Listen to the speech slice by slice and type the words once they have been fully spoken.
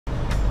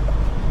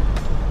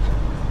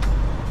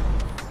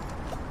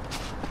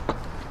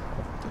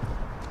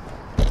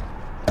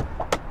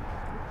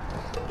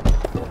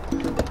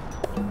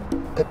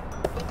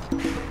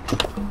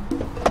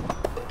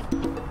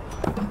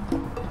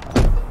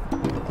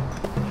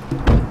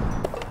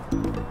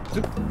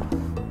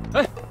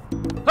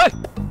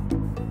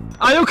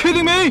Are you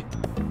kidding me?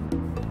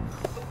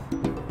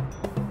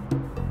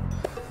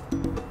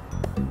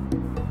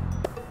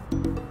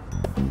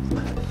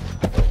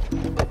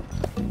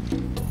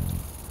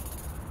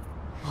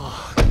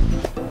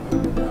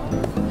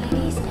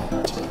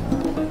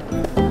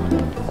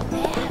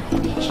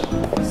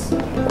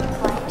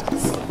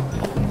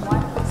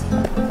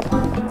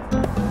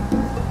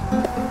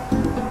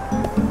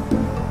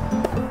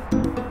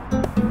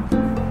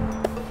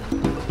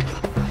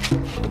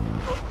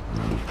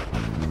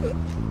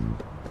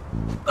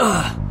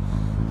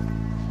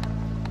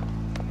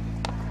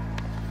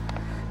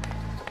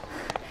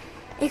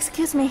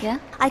 Excuse me. Yeah?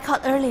 I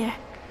called earlier.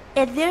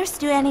 Is there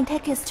still any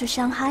tickets to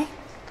Shanghai?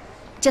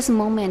 Just a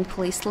moment,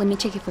 please. Let me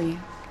check it for you.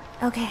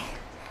 Okay.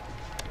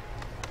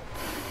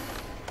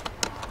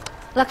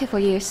 Lucky for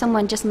you,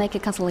 someone just make a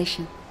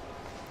cancellation.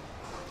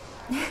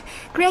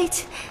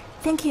 Great.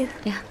 Thank you.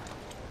 Yeah.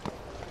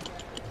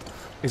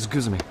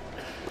 Excuse me.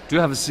 Do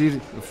you have a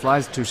seat that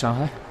flies to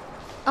Shanghai?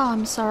 Oh,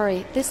 I'm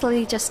sorry. This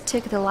lady just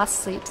took the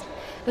last seat.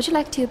 Would you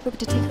like to book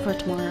the ticket for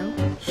tomorrow?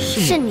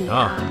 是你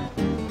啊！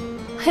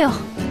哎呦，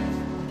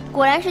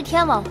果然是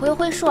天网恢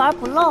恢，疏而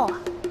不漏啊！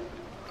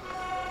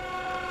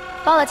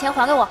包的钱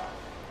还给我！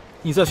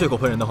你再血口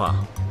喷人的话，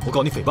我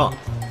告你诽谤。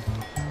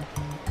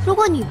如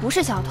果你不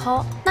是小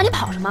偷，那你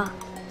跑什么？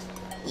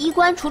衣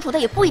冠楚楚的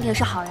也不一定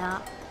是好人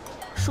啊，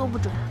说不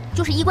准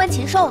就是衣冠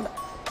禽兽呢。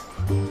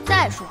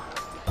再说，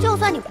就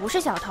算你不是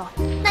小偷，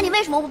那你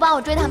为什么不帮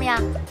我追他们呀？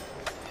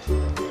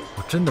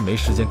我真的没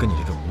时间跟你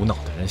这种无脑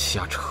的人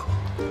瞎扯。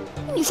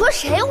你说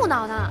谁无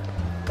脑呢？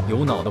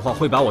有脑的话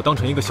会把我当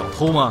成一个小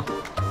偷吗？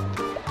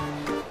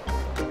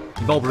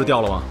你包不是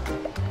掉了吗？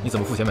你怎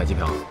么付钱买机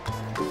票？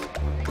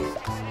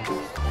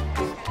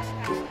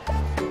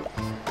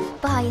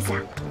不好意思啊，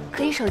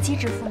可以手机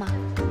支付吗？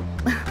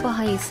不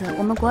好意思，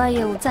我们国外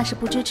业务暂时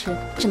不支持，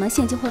只能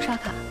现金或刷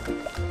卡。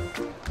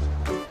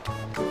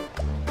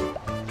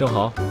正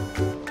好，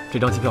这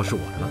张机票是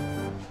我的了。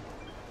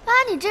啊，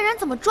你这人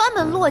怎么专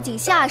门落井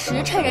下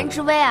石，趁人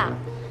之危啊？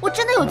我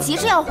真的有急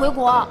事要回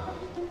国。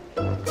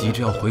急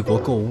着要回国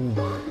购物，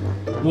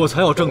我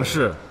才要正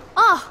事。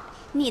哦，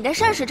你的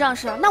事儿是正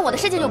事，那我的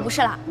事情就不是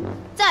了。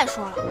再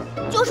说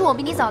了，就是我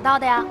比你早到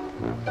的呀。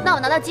那我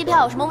拿到机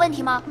票有什么问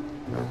题吗？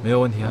没有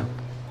问题啊，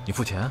你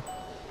付钱。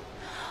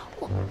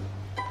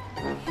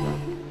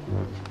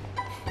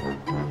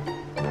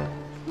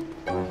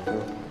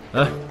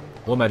来，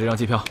我买这张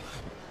机票。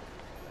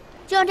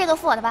就用这个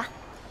付我的吧。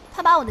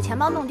他把我的钱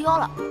包弄丢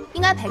了，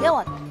应该赔给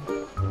我的。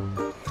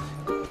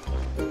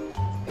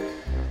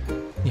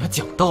你还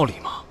讲道理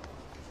吗？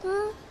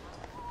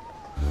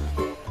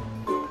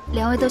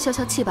两位都消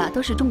消气吧，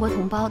都是中国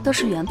同胞，都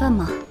是缘分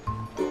嘛。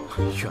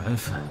缘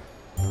分？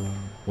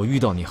我遇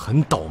到你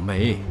很倒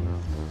霉。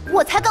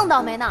我才更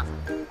倒霉呢。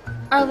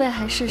二位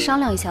还是商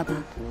量一下吧，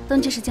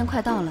登记时间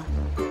快到了，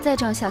再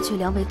这样下去，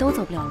两位都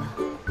走不了了。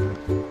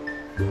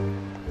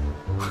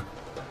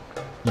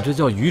你这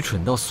叫愚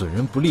蠢到损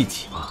人不利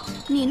己吧？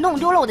你弄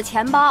丢了我的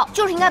钱包，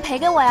就是应该赔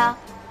给我呀。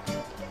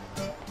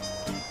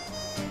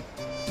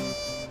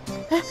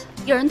哎，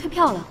有人退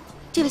票了，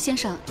这位先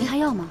生，您还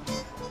要吗？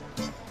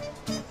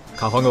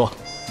卡还给我。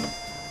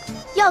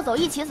要走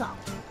一起走，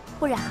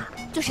不然啊，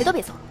就谁都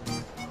别走。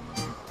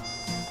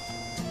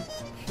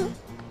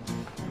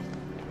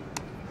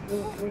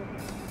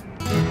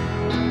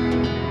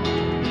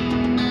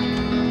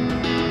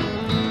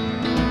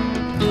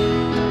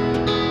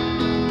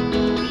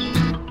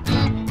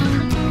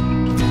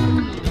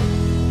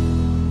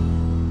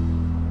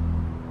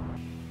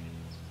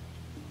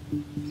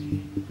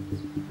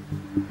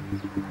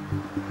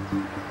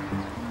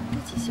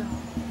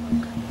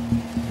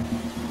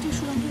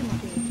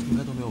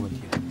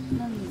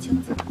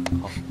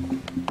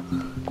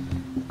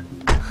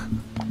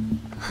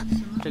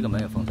这个门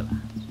也封起来，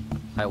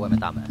还有外面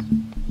大门，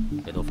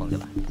也都封起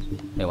来。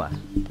另外，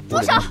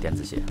住手！电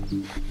子鞋。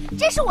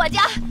这是我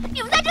家，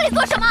你们在这里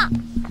做什么？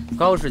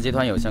高氏集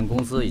团有限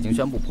公司已经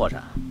宣布破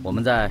产，我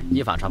们在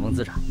依法查封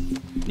资产。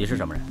你是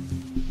什么人？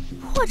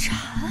破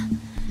产？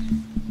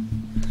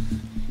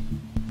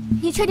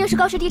你确定是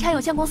高氏地产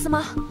有限公司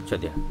吗？确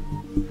定。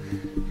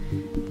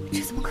这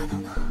怎么可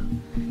能呢？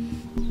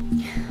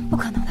不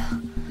可能的。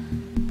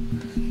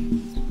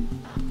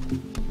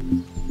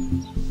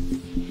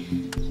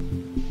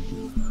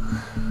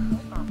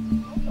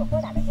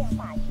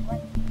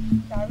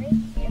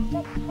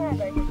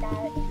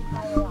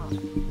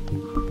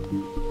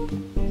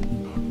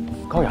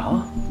高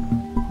阳，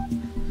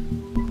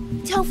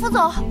蒋副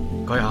总，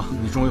高阳，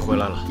你终于回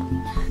来了。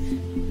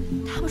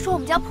他们说我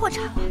们家破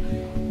产了，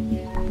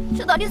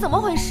这到底怎么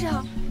回事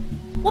啊？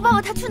我爸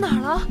爸他去哪儿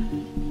了？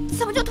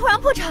怎么就突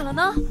然破产了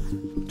呢？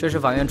这是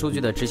法院出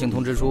具的执行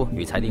通知书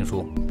与裁定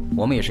书，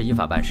我们也是依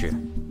法办事。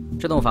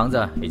这栋房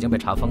子已经被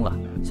查封了，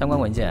相关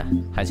文件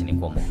还请您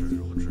过目。是，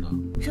我知道。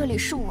这里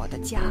是我的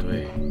家，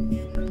对，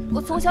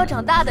我从小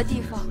长大的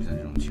地方。出现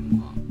这种情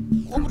况，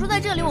我不住在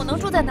这里，我能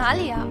住在哪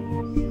里啊？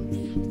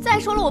再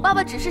说了，我爸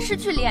爸只是失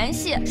去联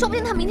系，说不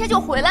定他明天就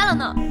回来了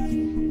呢。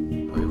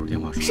我一会儿电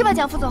话说。是吧，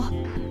蒋副总？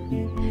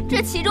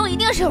这其中一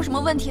定是有什么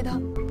问题的。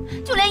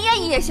就连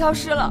燕姨也消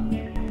失了。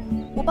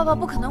我爸爸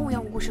不可能无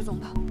缘无故失踪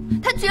的，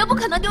他绝不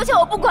可能丢下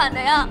我不管的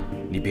呀。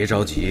你别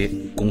着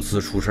急，公司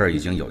出事已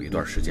经有一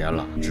段时间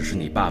了，只是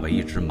你爸爸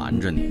一直瞒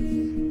着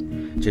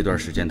你。这段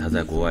时间他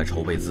在国外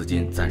筹备资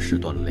金，暂时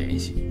断了联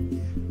系，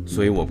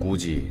所以我估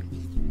计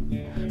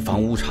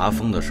房屋查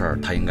封的事儿，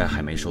他应该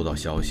还没收到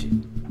消息。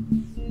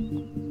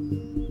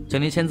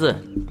请您签字，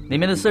里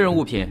面的私人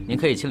物品您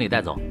可以清理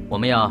带走，我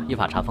们要依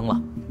法查封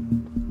了。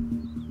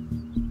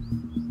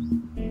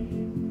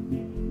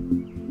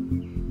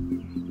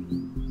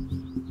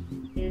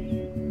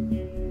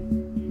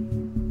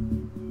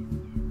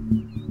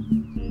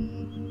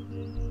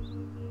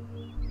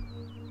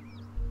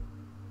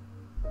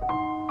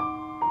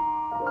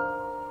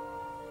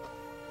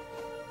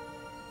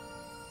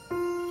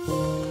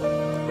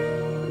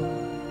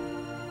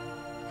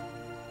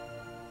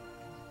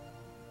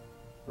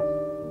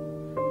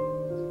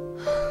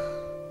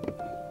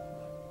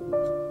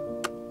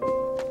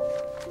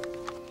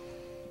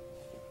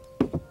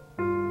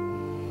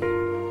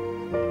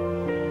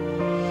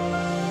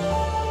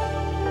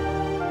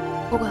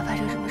不管发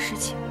生什么事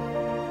情，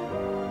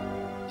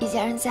一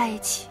家人在一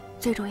起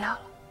最重要了。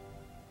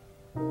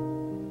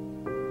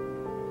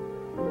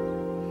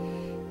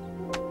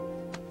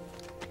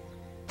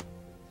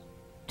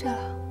对了，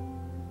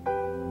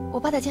我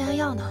爸的降压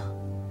药呢？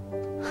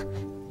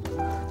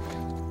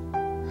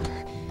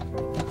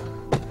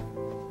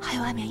还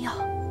有安眠药，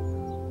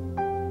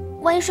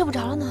万一睡不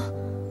着了呢？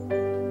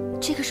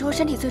这个时候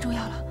身体最重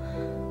要了。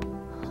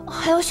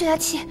还有血压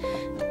计。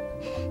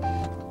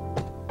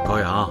高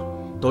阳。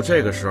都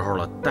这个时候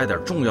了，带点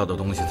重要的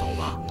东西走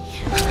吧。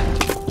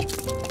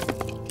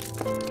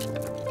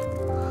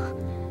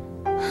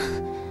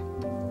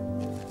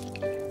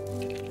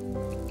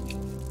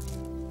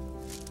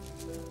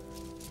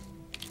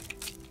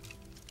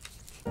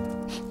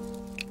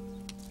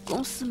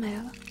公司没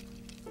了，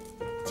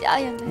家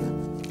也没了，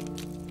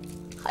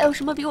还有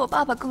什么比我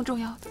爸爸更重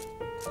要的？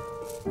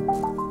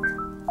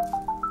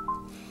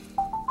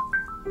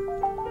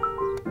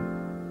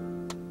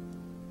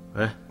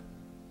喂。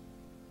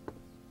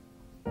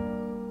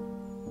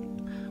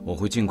我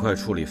会尽快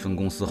处理分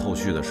公司后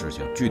续的事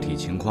情，具体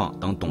情况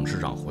等董事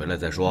长回来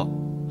再说。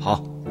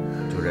好，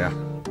就这样。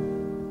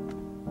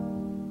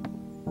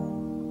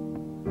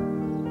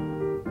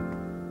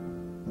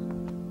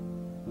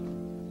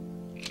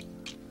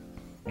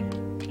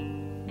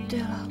对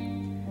了，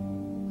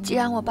既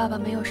然我爸爸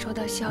没有收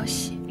到消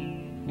息，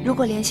如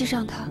果联系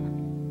上他，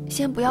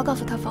先不要告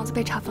诉他房子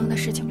被查封的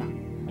事情吧，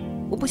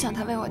我不想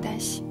他为我担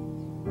心。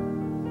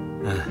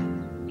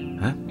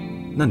哎，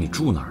那你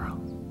住哪儿啊？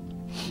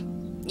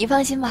你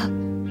放心吧，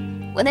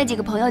我那几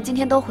个朋友今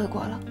天都回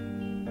国了，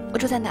我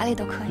住在哪里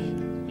都可以。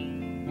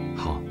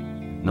好，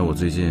那我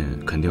最近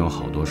肯定有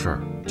好多事儿，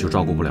就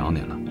照顾不了你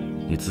了，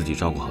你自己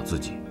照顾好自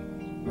己。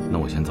那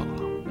我先走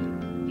了。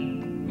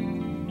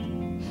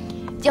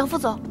蒋副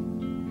总，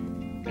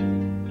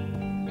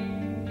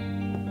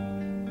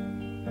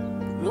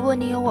如果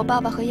你有我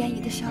爸爸和燕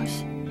姨的消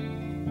息，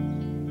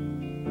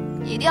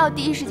一定要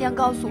第一时间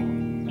告诉我。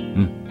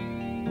嗯，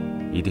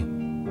一定。